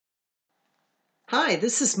Hi,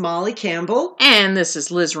 this is Molly Campbell, And this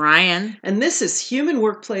is Liz Ryan. and this is Human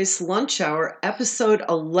Workplace Lunch Hour, episode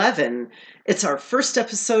 11. It's our first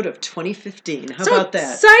episode of 2015. How about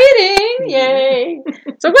that? Exciting! Yay!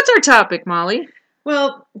 So what's our topic, Molly?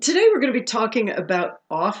 Well, today we're going to be talking about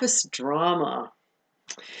office drama.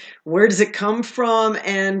 Where does it come from,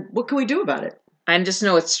 and what can we do about it? I just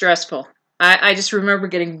know it's stressful. I just remember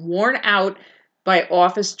getting worn out by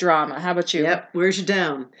office drama. How about you? Yep, wears you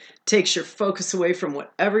down. Takes your focus away from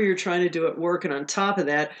whatever you're trying to do at work, and on top of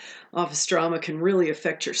that, office drama can really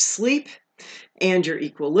affect your sleep and your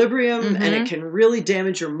equilibrium, and it can really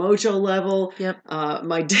damage your mojo level. Yep.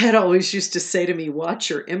 My dad always used to say to me, watch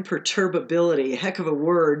your imperturbability. Heck of a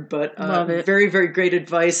word, but Love it. very, very great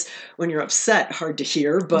advice when you're upset. Hard to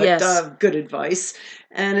hear, but Yes. Good advice.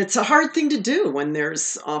 And it's a hard thing to do when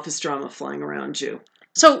there's office drama flying around you.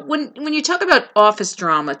 So when you talk about office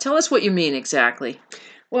drama, tell us what you mean exactly.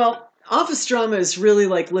 Well, office drama is really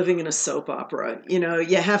like living in a soap opera. You know,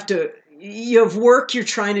 you have work you're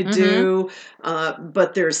trying to do,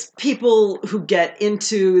 but there's people who get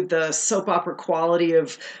into the soap opera quality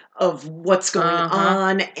of what's going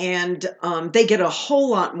on, and they get a whole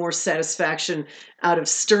lot more satisfaction out of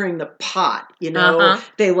stirring the pot. You know,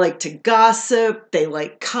 they like to gossip, they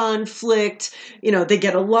like conflict. You know, they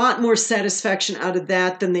get a lot more satisfaction out of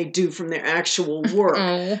that than they do from their actual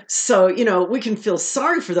work. So, you know, we can feel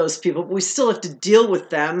sorry for those people, but we still have to deal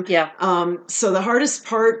with them. Yeah. So the hardest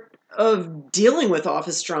part of dealing with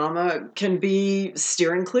office drama can be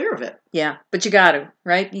steering clear of it. Yeah, but you got to,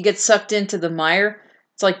 right? You get sucked into the mire.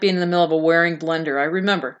 It's like being in the middle of a whirring blender. I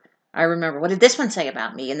remember. What did this one say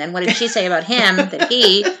about me? And then what did she say about him that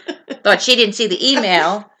he thought she didn't see the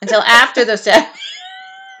email until after the set?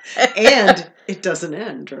 And it doesn't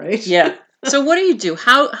end, right? Yeah. So what do you do?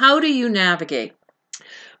 How do you navigate?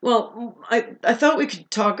 Well, I thought we could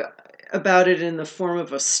talk about it in the form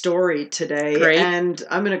of a story today. Great. And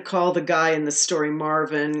I'm going to call the guy in the story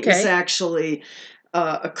Marvin. Okay. He's actually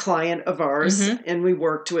a client of ours, and we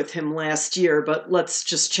worked with him last year, but let's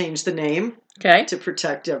just change the name to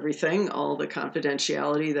protect everything, all the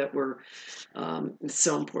confidentiality that is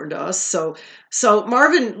so important to us. So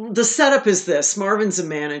Marvin, the setup is this. Marvin's a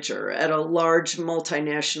manager at a large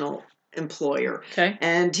multinational employer. Okay.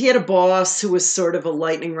 And he had a boss who was sort of a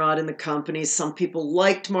lightning rod in the company. Some people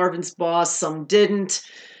liked Marvin's boss, some didn't.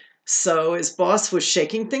 So his boss was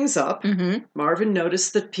shaking things up. Marvin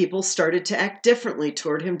noticed that people started to act differently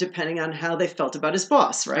toward him depending on how they felt about his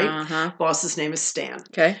boss, right? Boss's name is Stan.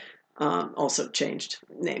 Okay. Also changed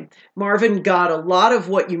name. Marvin got a lot of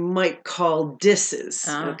what you might call disses,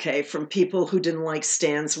 okay, from people who didn't like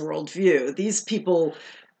Stan's worldview. These people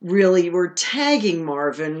really were tagging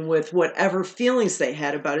Marvin with whatever feelings they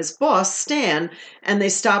had about his boss, Stan, and they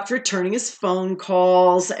stopped returning his phone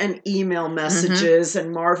calls and email messages,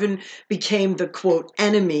 and Marvin became the, quote,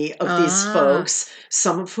 enemy of these folks,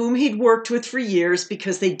 some of whom he'd worked with for years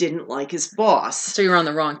because they didn't like his boss. So you were on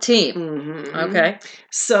the wrong team. Okay.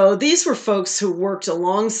 So these were folks who worked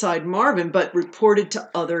alongside Marvin but reported to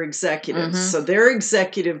other executives. So their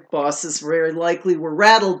executive bosses very likely were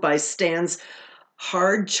rattled by Stan's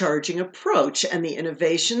hard-charging approach and the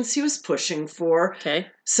innovations he was pushing for. Okay.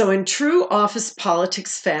 So in true office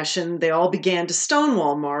politics fashion, they all began to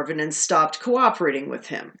stonewall Marvin and stopped cooperating with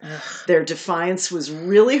him. Their defiance was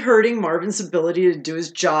really hurting Marvin's ability to do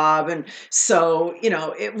his job, and so, you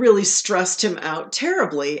know, it really stressed him out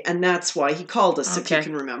terribly, and that's why he called us, if you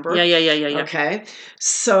can remember. Yeah. Okay.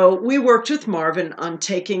 So we worked with Marvin on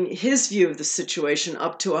taking his view of the situation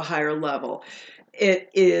up to a higher level. It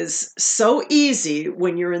is so easy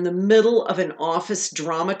when you're in the middle of an office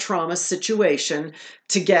trauma situation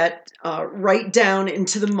to get right down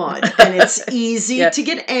into the mud. And it's easy to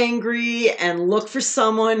get angry and look for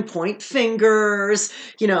someone, point fingers,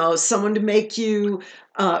 you know, someone to make you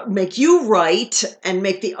right and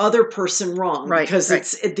make the other person wrong,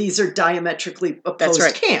 because these are diametrically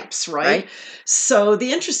opposed camps, right? So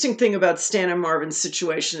the interesting thing about Stan and Marvin's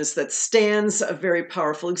situation is that Stan's a very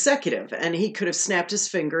powerful executive, and he could have snapped his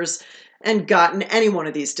fingers and gotten any one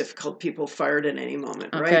of these difficult people fired at any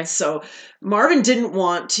moment, right? So Marvin didn't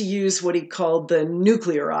want to use what he called the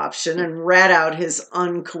nuclear option and rat out his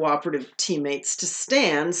uncooperative teammates to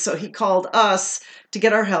Stan, so he called us to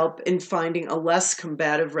get our help in finding a less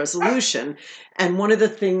combative resolution. And one of the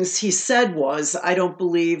things he said was, I don't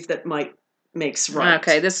believe that might makes right.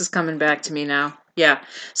 Okay, this is coming back to me now. Yeah.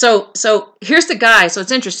 So here's the guy. So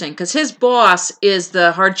it's interesting because his boss is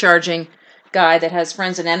the hard-charging guy that has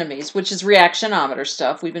friends and enemies, which is reactionometer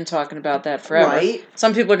stuff. We've been talking about that forever. Right.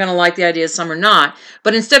 Some people are going to like the idea, some are not.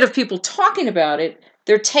 But instead of people talking about it,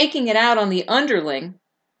 they're taking it out on the underling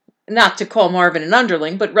not to call Marvin an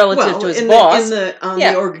underling, but relative to his in boss. On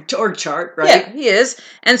Yeah. the org chart, right? Yeah, he is.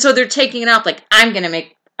 And so they're taking it out like, I'm going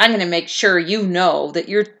to make sure you know that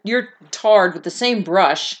you're tarred with the same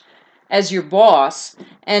brush as your boss,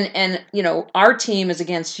 and you know, our team is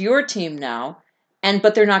against your team now,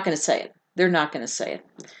 but they're not going to say it. They're not going to say it.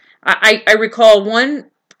 I recall one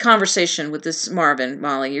conversation with this Marvin,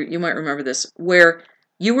 Molly, you might remember this, where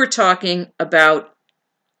you were talking about,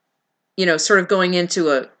 you know, sort of going into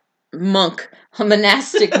a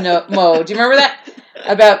monastic mode. Do you remember that?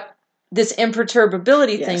 About this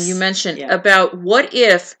imperturbability thing you mentioned, about what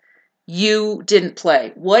if you didn't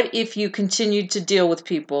play? What if you continued to deal with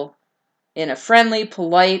people in a friendly,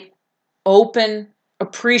 polite, open,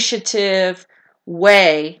 appreciative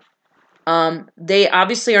way? They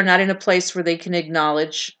obviously are not in a place where they can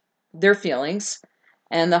acknowledge their feelings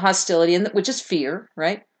and the hostility, which is fear,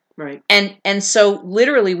 right? Right. And so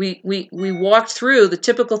literally we walked through the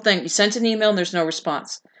typical thing. You sent an email and there's no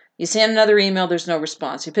response. You send another email, there's no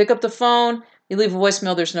response. You pick up the phone, you leave a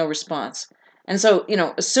voicemail, there's no response. And so, you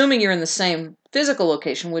know, assuming you're in the same physical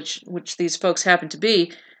location, which these folks happen to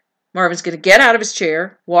be, Marvin's going to get out of his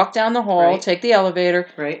chair, walk down the hall, take the elevator,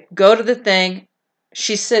 go to the thing.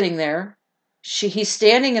 She's sitting there. He's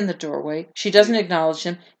standing in the doorway. She doesn't acknowledge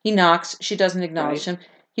him. He knocks. She doesn't acknowledge him.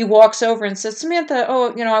 He walks over and says, Samantha,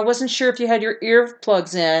 oh, you know, I wasn't sure if you had your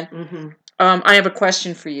earplugs in. Mm-hmm. I have a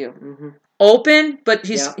question for you. Mm-hmm. Open, but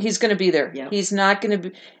he's going to be there. Yep. He's not going to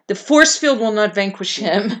be. The force field will not vanquish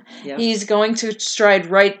him. Yep. He's going to stride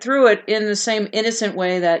right through it in the same innocent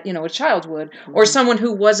way that, you know, a child would, or someone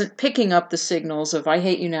who wasn't picking up the signals of, I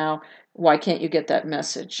hate you now. Why can't you get that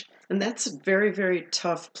message? And that's a very, very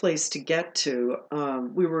tough place to get to.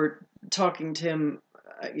 We were talking to him.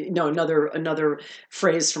 You know, another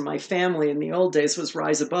phrase from my family in the old days was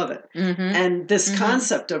rise above it. Mm-hmm. And this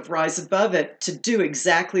concept of rise above it, to do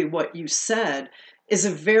exactly what you said, is a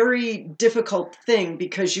very difficult thing,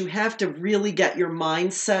 because you have to really get your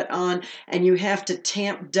mindset on, and you have to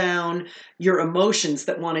tamp down your emotions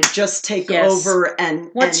that want to just take over and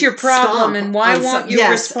what's your problem and why won't you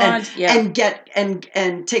respond? And get and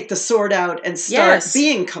take the sword out and start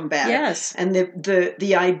being combative. Yes. And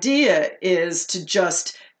the idea is to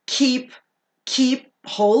just keep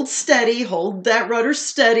hold steady, hold that rudder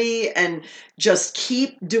steady, and just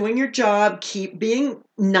keep doing your job, keep being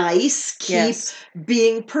nice, keep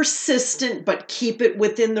being persistent, but keep it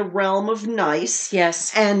within the realm of nice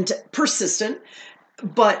and persistent.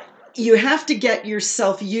 But you have to get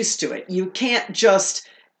yourself used to it. You can't just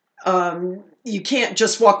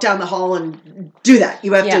walk down the hall and do that.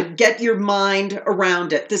 You have to get your mind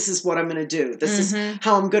around it. This is what I'm going to do. This is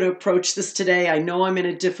how I'm going to approach this today. I know I'm in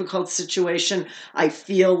a difficult situation. I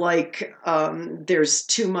feel like there's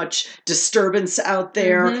too much disturbance out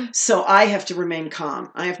there. So I have to remain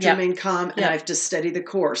calm. I have to remain calm, and I have to steady the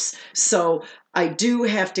course. So I do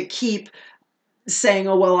have to keep saying,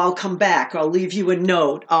 oh, well, I'll come back. I'll leave you a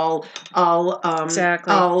note. I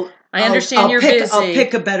understand you're busy. I'll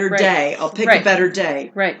pick a better day. I'll pick a better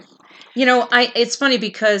day. Right. You know, it's funny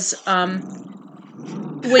because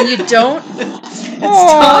when you don't...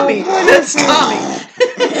 Tommy. That's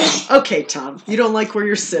Tommy. Okay, Tom. You don't like where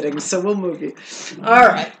you're sitting, so we'll move you. All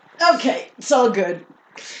right. Okay. It's all good.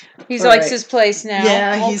 He likes his place now.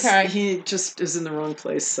 Yeah, he just is in the wrong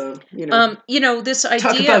place, so, you know. You know, this idea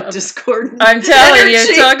talk about discord. I'm telling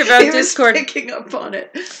you, talk about discord. Picking up on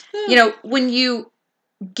it. You know, when you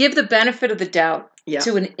give the benefit of the doubt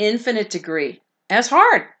to an infinite degree, and it's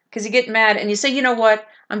hard, because you get mad and you say, you know what,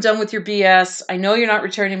 I'm done with your BS. I know you're not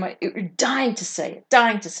returning you're dying to say it.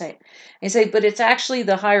 And you say, but it's actually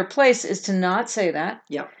the higher place is to not say that.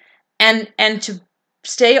 Yeah. And to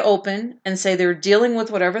stay open and say they're dealing with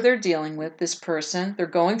whatever they're dealing with, this person. They're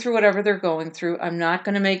going through whatever they're going through. I'm not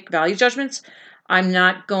going to make value judgments. I'm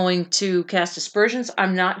not going to cast aspersions.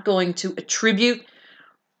 I'm not going to attribute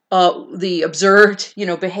the observed,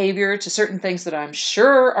 behavior to certain things that I'm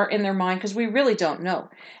sure are in their mind, because we really don't know.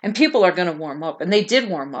 And people are going to warm up, and they did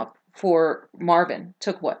warm up for Marvin.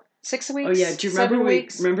 Took what, 6 weeks? Oh yeah, do you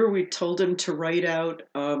remember we told him to write out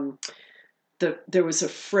there was a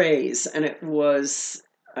phrase, and it was,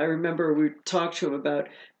 I remember we talked to him about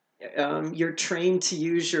you're trained to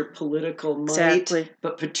use your political might,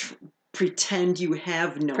 but pretend you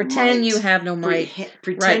have no might. Pretend you have no might.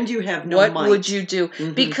 Pretend you have no might. What would you do?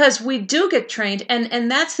 Mm-hmm. Because we do get trained,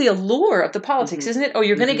 and that's the allure of the politics, isn't it? Oh,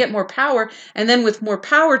 you're going to get more power, and then with more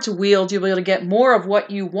power to wield, you'll be able to get more of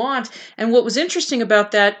what you want. And what was interesting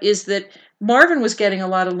about that is that Marvin was getting a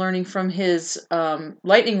lot of learning from his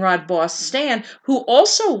lightning rod boss, Stan, who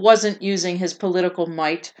also wasn't using his political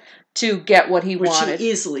might to get what he Which wanted.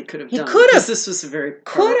 he easily could have He done. could have. Because this was a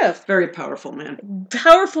very powerful man.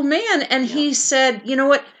 Powerful man. And he said, you know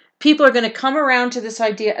what? People are going to come around to this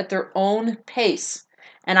idea at their own pace.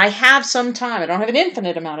 And I have some time. I don't have an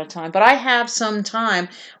infinite amount of time, but I have some time,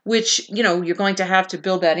 which, you're going to have to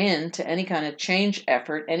build that into any kind of change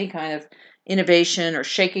effort, any kind of innovation or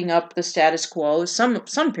shaking up the status quo, some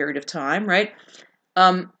period of time, right?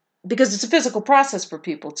 Because it's a physical process for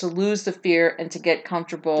people to lose the fear and to get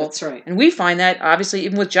comfortable. That's right. And we find that, obviously,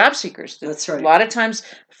 even with job seekers. That's right. A lot of times,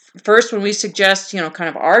 first, when we suggest, kind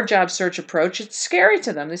of our job search approach, it's scary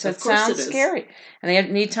to them. They say, it sounds scary. And they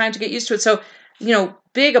need time to get used to it. So,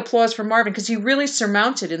 big applause for Marvin, because he really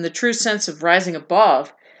surmounted, in the true sense of rising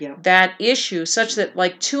above, that issue, such that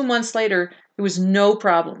like 2 months later, there was no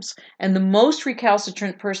problems. And the most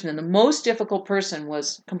recalcitrant person and the most difficult person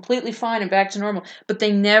was completely fine and back to normal. But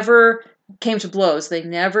they never came to blows. They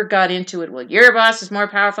never got into it. Well, your boss is more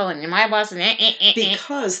powerful and my boss is...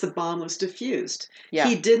 Because the bomb was diffused. Yeah.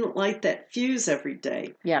 He didn't light that fuse every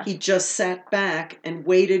day. Yeah. He just sat back and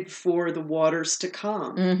waited for the waters to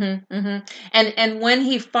calm. Mm-hmm, mm-hmm. And when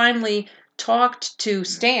he finally talked to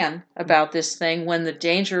Stan about this thing, when the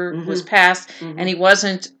danger was past,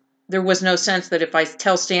 and there was no sense that if I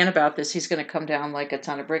tell Stan about this, he's going to come down like a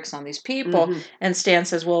ton of bricks on these people. And Stan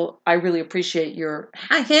says, well, I really appreciate your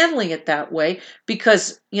handling it that way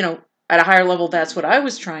because, at a higher level, that's what I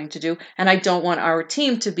was trying to do. And I don't want our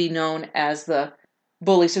team to be known as the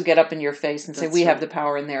bullies who get up in your face and say, we have the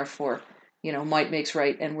power and therefore, might makes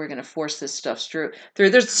right. And we're going to force this stuff through.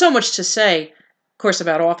 There's so much to say, of course,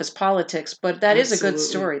 about office politics, but that is a good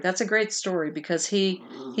story. That's a great story because he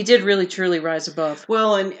did really truly rise above.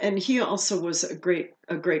 Well, and he also was a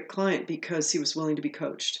great client because he was willing to be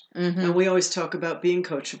coached. And we always talk about being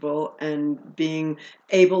coachable and being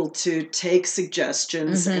able to take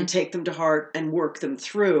suggestions and take them to heart and work them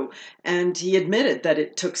through. And he admitted that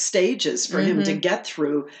it took stages for him to get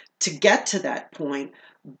to that point.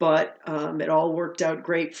 But it all worked out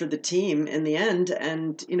great for the team in the end.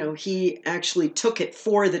 And, he actually took it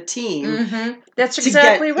for the team. That's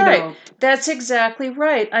exactly right. That's exactly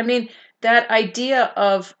right. I mean, that idea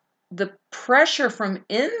of the pressure from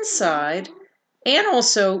inside and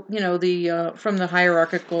also, the from the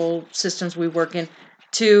hierarchical systems we work in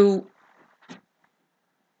to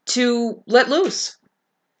let loose,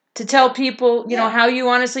 to tell people, how you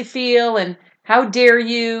honestly feel and how dare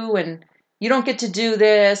you and you don't get to do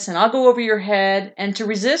this, and I'll go over your head, and to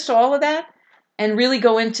resist all of that, and really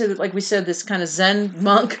go into, like we said, this kind of Zen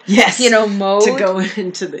monk, mode. To go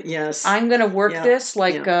into the I'm going to work this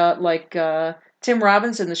like Tim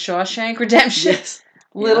Robbins in the Shawshank Redemption,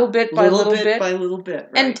 little bit by little bit,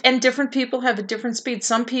 right. And different people have a different speed.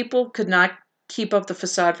 Some people could not keep up the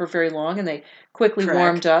facade for very long, and they quickly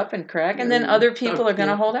warmed up and crack, and then other people are going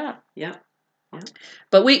to hold out. Yeah.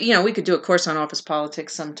 But we could do a course on office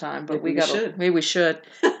politics sometime, but maybe we should.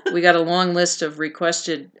 We got a long list of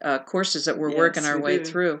requested courses that we're working our way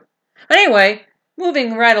through. But anyway,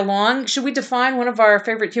 moving right along, should we define one of our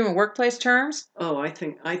favorite human workplace terms? Oh, I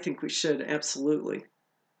think we should, absolutely.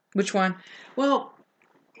 Which one? Well,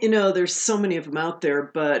 there's so many of them out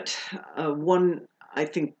there, but one I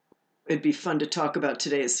think it'd be fun to talk about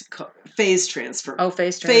today is phase transfer. Oh,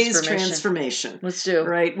 phase transformation. Phase transformation. Let's do.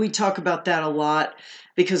 Right? We talk about that a lot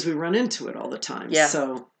because we run into it all the time. Yeah.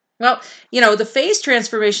 So, well, the phase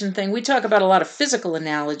transformation thing, we talk about a lot of physical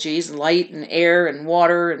analogies, light and air and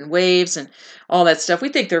water and waves and all that stuff. We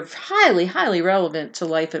think they're highly, highly relevant to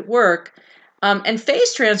life at work. And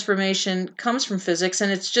phase transformation comes from physics,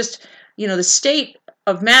 and it's just, the state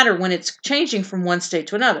of matter when it's changing from one state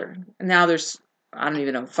to another. And now there's, I don't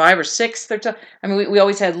even know, 5 or 6. We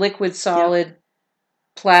always had liquid, solid,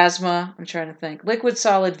 plasma. I'm trying to think. Liquid,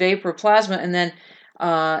 solid, vapor, plasma. And then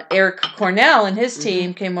Eric Cornell and his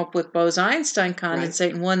team came up with Bose-Einstein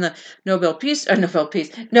condensate and won the Nobel Physics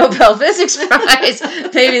Prize.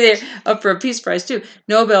 Maybe they're up for a Peace Prize too.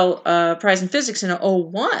 Nobel Prize in Physics in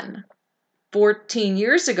 2001. 14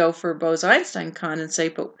 years ago for Bose-Einstein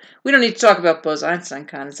condensate, but we don't need to talk about Bose-Einstein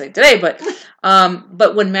condensate today,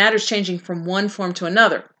 but when matter's changing from one form to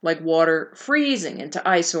another, like water freezing into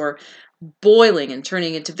ice or boiling and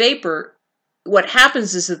turning into vapor, what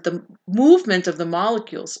happens is that the movement of the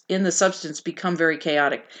molecules in the substance become very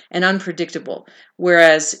chaotic and unpredictable.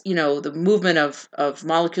 Whereas, the movement of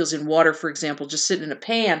molecules in water, for example, just sitting in a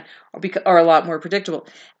pan are a lot more predictable.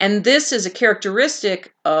 And this is a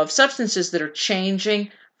characteristic of substances that are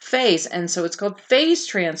changing phase. And so it's called phase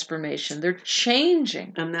transformation. They're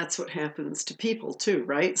changing. And that's what happens to people too,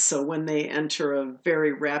 right? So when they enter a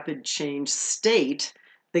very rapid change state,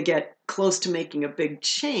 they get close to making a big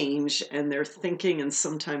change, and their thinking and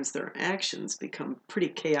sometimes their actions become pretty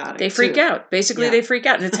chaotic. They freak too. out. Basically, Yeah. they freak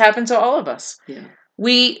out. And it's happened to all of us. Yeah.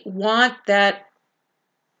 We want that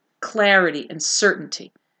clarity and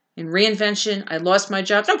certainty. In reinvention, I lost my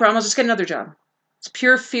job. No problem. I'll just get another job. It's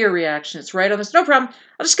pure fear reaction. It's right on this. No problem.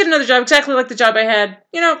 I'll just get another job exactly like the job I had.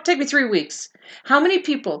 Take me 3 weeks. How many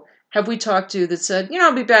people have we talked to that said,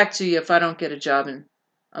 I'll be back to you if I don't get a job in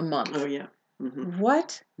a month? Oh, yeah. Mm-hmm.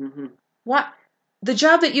 What? Mm-hmm. What? The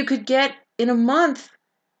job that you could get in a month,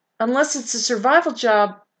 unless it's a survival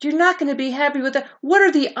job, you're not going to be happy with that. What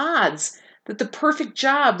are the odds that the perfect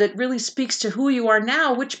job that really speaks to who you are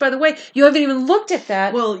now, which, by the way, you haven't even looked at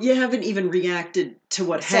that. Well, you haven't even reacted to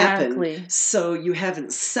what Exactly. happened, so you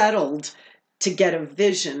haven't settled to get a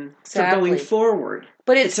vision Exactly. for going forward.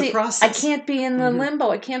 But it's a process. I can't be in the Mhm. limbo.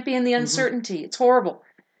 I can't be in the uncertainty. Mhm. It's horrible.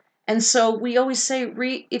 And so we always say,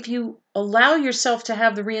 if you allow yourself to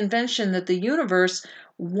have the reinvention that the universe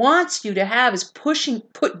wants you to have,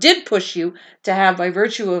 did push you to have by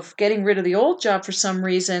virtue of getting rid of the old job for some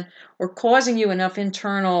reason, or causing you enough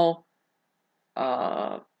internal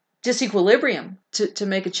disequilibrium to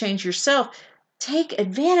make a change yourself, take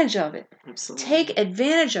advantage of it. Absolutely. Take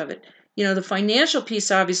advantage of it. The financial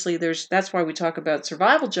piece, obviously, that's why we talk about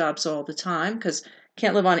survival jobs all the time, because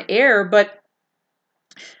can't live on air. But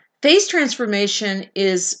phase transformation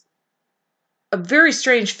is a very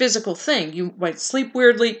strange physical thing. You might sleep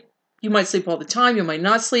weirdly. You might sleep all the time. You might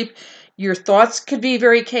not sleep. Your thoughts could be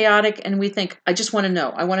very chaotic, and we think, I just want to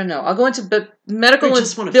know. I want to know. I'll go into medical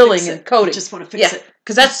and billing and coding. I just want to fix it.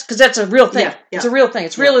 Because that's a real thing. Yeah. It's a real thing.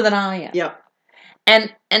 It's realer than I am. Yeah.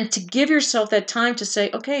 And to give yourself that time to say,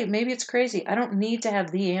 okay, maybe it's crazy. I don't need to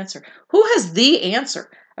have the answer. Who has the answer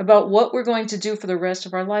about what we're going to do for the rest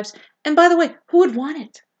of our lives? And by the way, who would want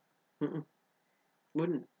it? Mm-mm.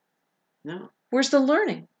 Wouldn't. No. Where's the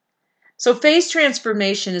learning? So phase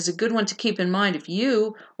transformation is a good one to keep in mind if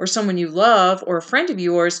you or someone you love or a friend of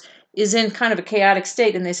yours is in kind of a chaotic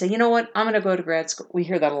state and they say, you know what, I'm going to go to grad school. We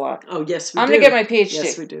hear that a lot. Oh, yes, we do. I'm going to get my PhD.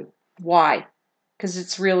 Yes, we do. Why? Because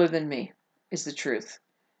it's realer than me, is the truth.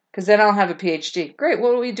 Because then I'll have a PhD. Great.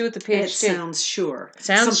 What do we do with the PhD? It sounds sure.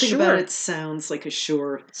 Something sure. About it sounds like a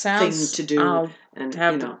sure thing to do. I'll and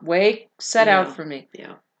have the way set out for me.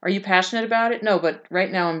 Yeah. Are you passionate about it? No, but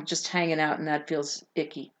right now I'm just hanging out and that feels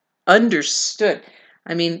icky. Understood.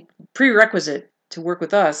 I mean, prerequisite to work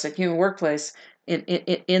with us at Human Workplace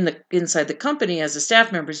inside the company as the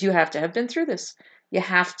staff members, you have to have been through this. You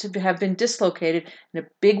have to have been dislocated in a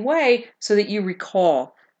big way so that you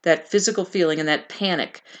recall that physical feeling and that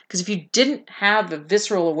panic. Because if you didn't have the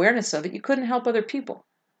visceral awareness of it, you couldn't help other people.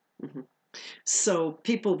 Mm-hmm. So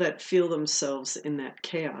people that feel themselves in that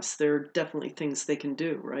chaos, there are definitely things they can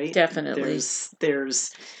do, right? Definitely.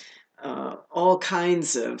 There's all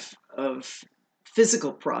kinds of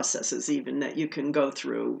physical processes even that you can go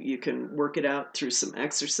through. You can work it out through some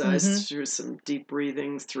exercise, through some deep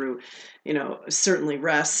breathing, through, certainly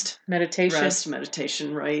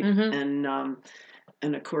meditation, right?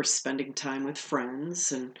 And of course, spending time with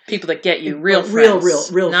friends and people that get you, real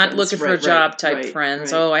friends, real not friends. Looking for a job type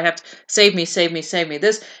friends. Oh, I have to save me.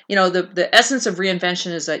 This, the essence of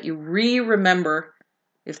reinvention is that you remember,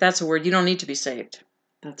 if that's a word, you don't need to be saved.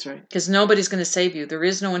 That's right. Because nobody's going to save you. There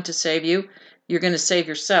is no one to save you. You're going to save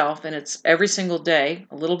yourself, and it's every single day,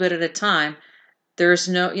 a little bit at a time. There's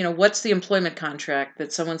no, what's the employment contract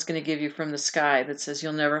that someone's going to give you from the sky that says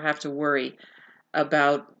you'll never have to worry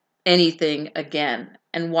about anything again?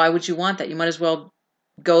 And why would you want that? You might as well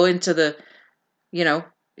go into the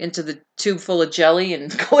tube full of jelly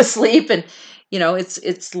and go asleep. And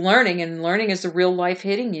it's learning, and learning is the real life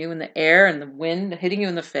hitting you in the air and the wind hitting you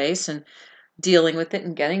in the face and dealing with it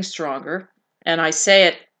and getting stronger. And I say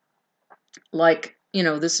it like,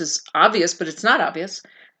 this is obvious, but it's not obvious,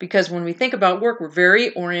 because when we think about work, we're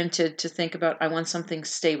very oriented to think about, I want something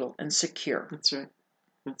stable and secure.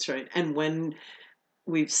 That's right. And when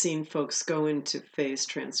we've seen folks go into phase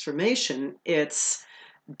transformation, it's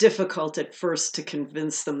difficult at first to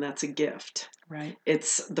convince them that's a gift. Right.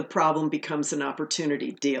 The problem becomes an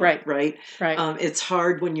opportunity deal. Right. It's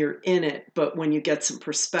hard when you're in it, but when you get some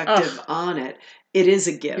perspective on it, it is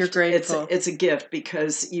a gift. You're grateful. It's a gift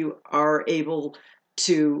because you are able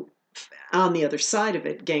to, on the other side of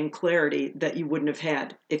it, gain clarity that you wouldn't have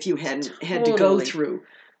had if you hadn't had to go through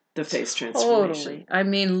the phase transformation. Totally. I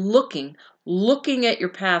mean, looking at your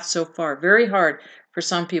path so far, very hard for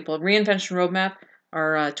some people. Reinvention Roadmap,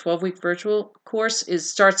 our 12-week virtual course,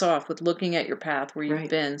 starts off with looking at your path where you've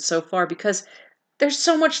been so far, because there's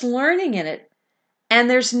so much learning in it, and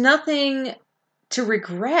there's nothing to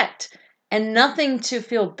regret. and nothing to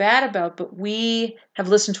feel bad about, but we have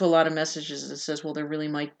listened to a lot of messages that says, well, there really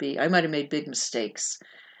might be. I might have made big mistakes.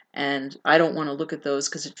 And I don't want to look at those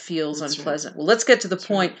because it feels That's unpleasant. right. Well, let's get to the That's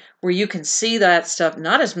point right. where you can see that stuff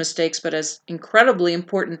not as mistakes, but as incredibly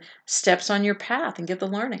important steps on your path and get the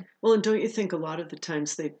learning. Well, and don't you think a lot of the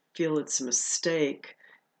times they feel it's a mistake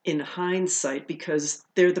in hindsight because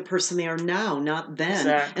they're the person they are now, not then.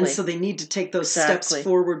 Exactly. And so they need to take those steps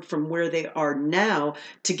forward from where they are now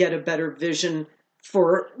to get a better vision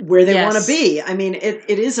for where they want to be. I mean, it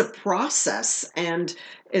is a process, and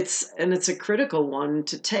it's a critical one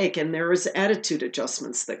to take, and there is attitude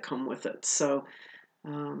adjustments that come with it. So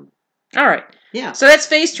all right. Yeah. So that's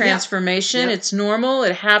phase transformation. Yep. It's normal.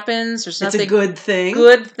 It happens. There's nothing. It's a good thing.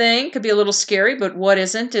 Good thing. Could be a little scary, but what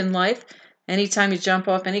isn't in life? Anytime you jump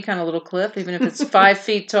off any kind of little cliff, even if it's 5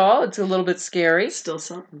 feet tall, it's a little bit scary. It's still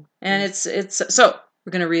something. And it's so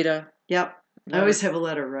we're gonna read a. Yep. I always have a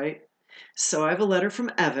letter, right? So I have a letter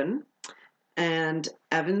from Evan, and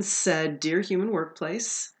Evan said, "Dear Human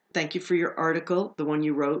Workplace, thank you for your article, the one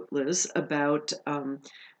you wrote, Liz, about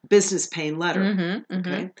business pain letter. Mm-hmm, mm-hmm.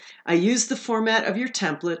 Okay, I used the format of your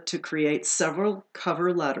template to create several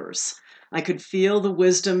cover letters. I could feel the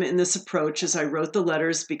wisdom in this approach as I wrote the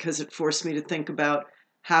letters because it forced me to think about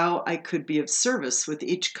how I could be of service with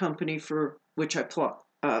each company for which I applied.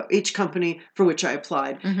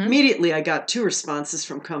 Mm-hmm. Immediately, I got 2 responses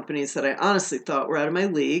from companies that I honestly thought were out of my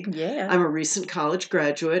league. Yeah. I'm a recent college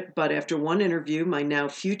graduate, but after one interview, my now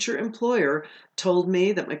future employer told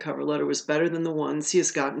me that my cover letter was better than the ones he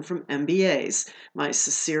has gotten from MBAs. My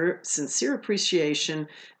sincere appreciation.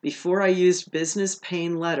 Before I used business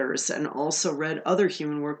pain letters and also read other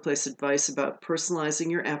human workplace advice about personalizing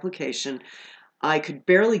your application, I could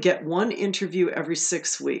barely get one interview every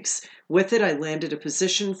 6 weeks. With it, I landed a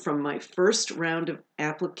position from my first round of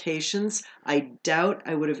applications. I doubt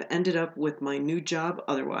I would have ended up with my new job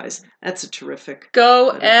otherwise." That's a terrific. Go,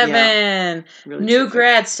 Evan. Really new terrific.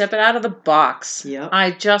 grad, stepping out of the box. Yep. I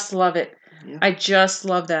just love it. Yep. I just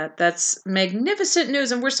love that. That's magnificent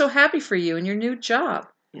news, and we're so happy for you and your new job.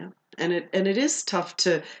 Yeah. And it is tough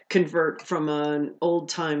to convert from an old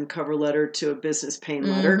time cover letter to a business pain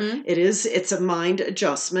letter. Mm-hmm. It's a mind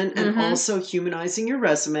adjustment and also humanizing your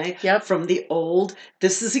resume from the old.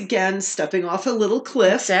 This is again stepping off a little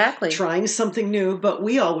cliff, trying something new. But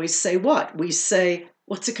we always say what? We say,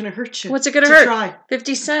 what's it going to hurt you? What's it going to hurt? Try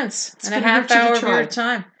 50 cents and a half hour of your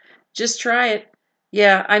time. Just try it.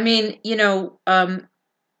 Yeah, I mean,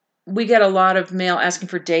 we get a lot of mail asking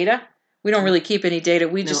for data. We don't really keep any data.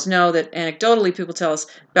 We just know that anecdotally people tell us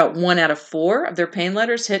about 1 out of 4 of their pain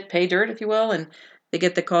letters hit pay dirt, if you will, and they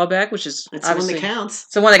get the callback, which is it's obviously the one that counts.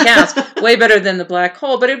 It's the one that counts. Way better than the black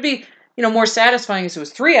hole. But it'd be, more satisfying if it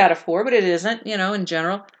was 3 out of 4, but it isn't, in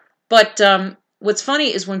general. But what's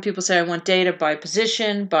funny is when people say, I want data by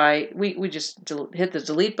position, we just hit the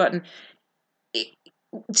delete button.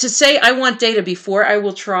 To say I want data before I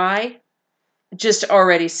will try just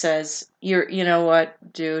already says, you know what,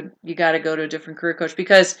 dude, you got to go to a different career coach,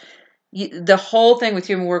 because the whole thing with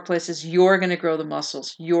human workplace is you're going to grow the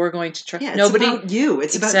muscles. You're going to try. Yeah, it's about you.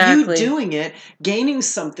 It's about you doing it, gaining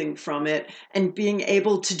something from it, and being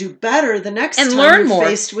able to do better the next time learn you're more.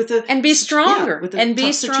 Faced with a and be stronger. with a and be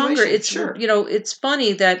tough stronger. Situation. It's it's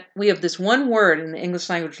funny that we have this one word in the English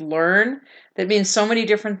language, learn, that means so many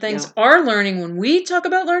different things. Yeah. Our learning, when we talk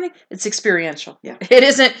about learning, it's experiential. Yeah. It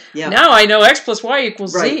isn't, now I know X plus Y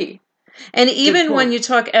equals Z. And even when you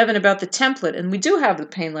talk, Evan, about the template, and we do have the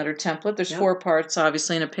pain letter template. There's 4 parts,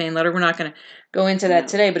 obviously, in a pain letter. We're not going to go into that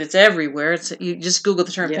today, but it's everywhere. You just Google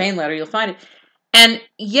the term pain letter, you'll find it. And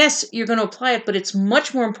yes, you're going to apply it, but it's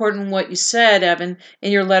much more important what you said, Evan,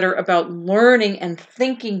 in your letter about learning and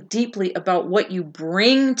thinking deeply about what you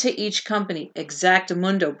bring to each company.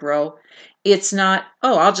 Exactamundo, bro. It's not,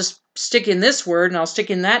 I'll just stick in this word and I'll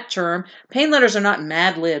stick in that term. Pain letters are not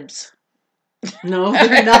Mad Libs. No,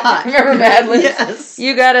 they're not. Remember Mad Libs? Yes.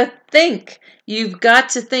 You got to think. You've got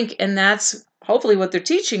to think, and that's hopefully what they're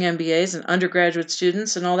teaching MBAs and undergraduate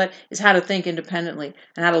students and all that, is how to think independently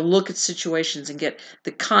and how to look at situations and get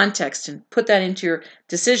the context and put that into your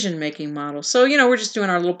decision-making model. So, we're just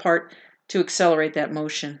doing our little part to accelerate that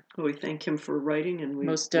motion. Well, we thank him for writing, and we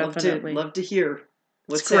most definitely love to hear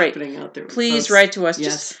what's happening out there. Please write to us.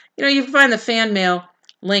 Yes. Just, you can find the fan mail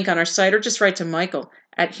link on our site, or just write to Michael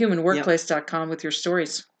at humanworkplace.com with your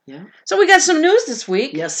stories. Yeah. So we got some news this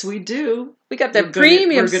week. Yes, we do. We got that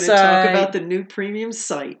premium site. We're going to talk about the new premium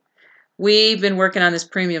site. We've been working on this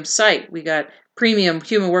premium site. We got premium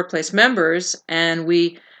Human Workplace members, and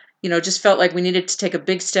we, just felt like we needed to take a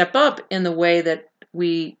big step up in the way that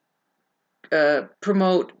we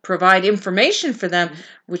provide information for them,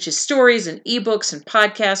 which is stories and ebooks and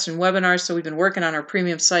podcasts and webinars. So we've been working on our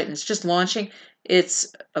premium site, and it's just launching.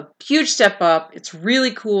 It's a huge step up. It's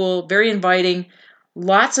really cool, very inviting.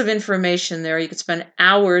 Lots of information there. You could spend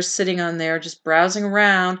hours sitting on there just browsing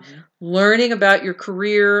around, learning about your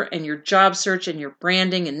career and your job search and your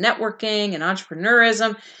branding and networking and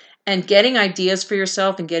entrepreneurism, and getting ideas for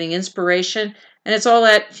yourself and getting inspiration. And it's all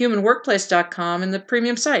at humanworkplace.com in the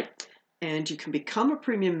premium site. And you can become a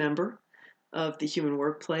premium member of the Human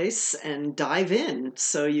Workplace and dive in.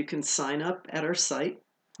 So you can sign up at our site,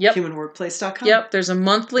 humanworkplace.com. Yep, there's a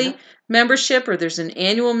monthly membership or there's an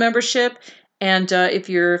annual membership. And if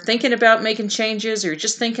you're thinking about making changes or you're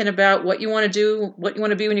just thinking about what you want to do, what you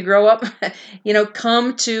want to be when you grow up,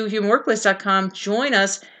 come to humanworkplace.com, join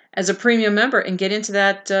us as a premium member and get into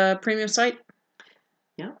that premium site.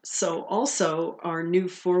 Yeah. So also our new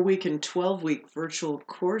 4-week and 12-week virtual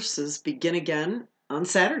courses begin again on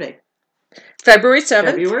Saturday. February 7th.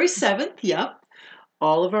 February 7th, yep.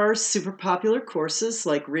 All of our super popular courses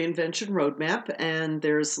like Reinvention Roadmap, and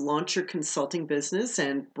there's Launch Your Consulting Business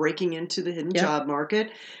and Breaking into the Hidden Job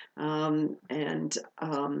Market, and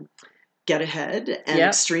Get Ahead and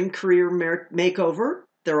Extreme Career Makeover.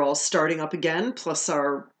 They're all starting up again, plus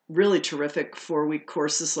our really terrific 4-week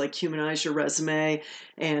courses like Humanize Your Resume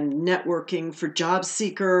and Networking for Job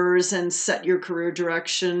Seekers and Set Your Career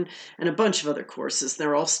Direction and a bunch of other courses.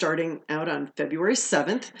 They're all starting out on February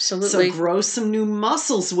 7th. Absolutely. So grow some new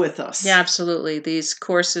muscles with us. Yeah, absolutely. These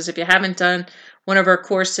courses, if you haven't done one of our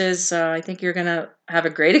courses, I think you're going to have a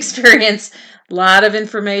great experience. A lot of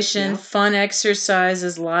information, fun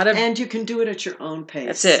exercises, And you can do it at your own pace.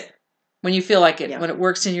 That's it. When you feel like it, when it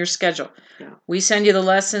works in your schedule. Yeah. We send you the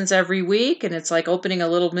lessons every week, and it's like opening a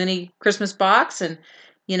little mini Christmas box and,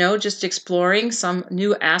 just exploring some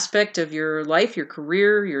new aspect of your life, your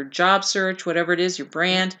career, your job search, whatever it is, your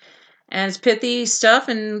brand. And it's pithy stuff,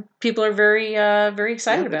 and people are very, very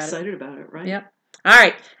excited about it. Excited about it, right? Yep. All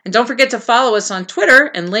right. And don't forget to follow us on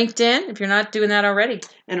Twitter and LinkedIn if you're not doing that already.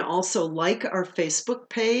 And also like our Facebook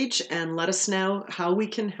page and let us know how we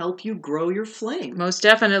can help you grow your flame. Most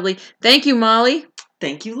definitely. Thank you, Molly.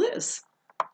 Thank you, Liz.